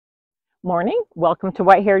Morning, welcome to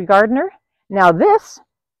White-Haired Gardener. Now this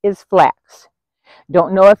is flax.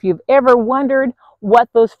 Don't know if you've ever wondered what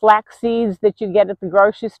those flax seeds that you get at the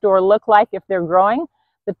grocery store look like if they're growing,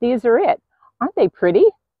 but these are it. Aren't they pretty?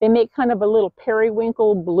 They make kind of a little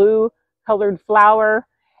periwinkle blue colored flower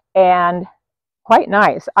and quite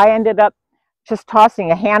nice. I ended up just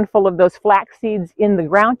tossing a handful of those flax seeds in the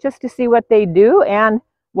ground just to see what they do, and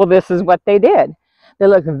well, this is what they did. They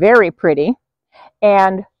look very pretty,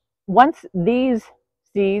 and once these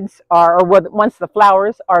seeds are, or once the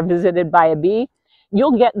flowers are visited by a bee,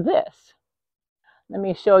 you'll get this. Let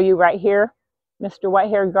me show you right here, Mr.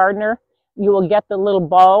 White-Haired Gardener. You will get the little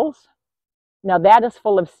balls. Now that is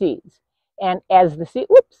full of seeds. And as the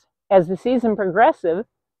season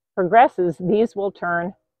progresses, these will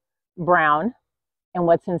turn brown, and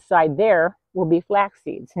what's inside there will be flax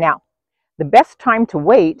seeds. Now, the best time to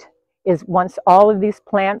wait is once all of these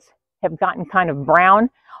plants have gotten kind of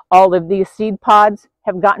brown, all of these seed pods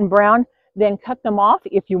have gotten brown, then cut them off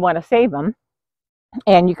if you want to save them,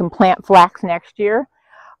 and you can plant flax next year.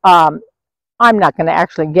 I'm not going to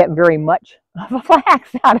actually get very much of a flax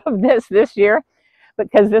out of this year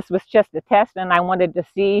because this was just a test and I wanted to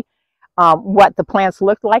see what the plants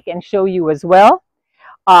looked like and show you as well.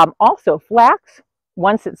 Also, flax,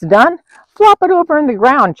 once it's done, flop it over in the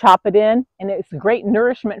ground, chop it in, and it's great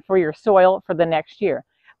nourishment for your soil for the next year.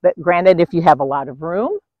 But granted, if you have a lot of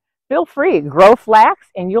room, feel free, grow flax,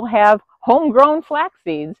 and you'll have homegrown flax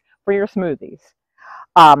seeds for your smoothies.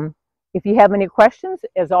 If you have any questions,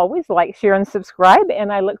 as always, like, share, and subscribe,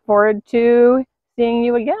 and I look forward to seeing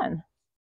you again.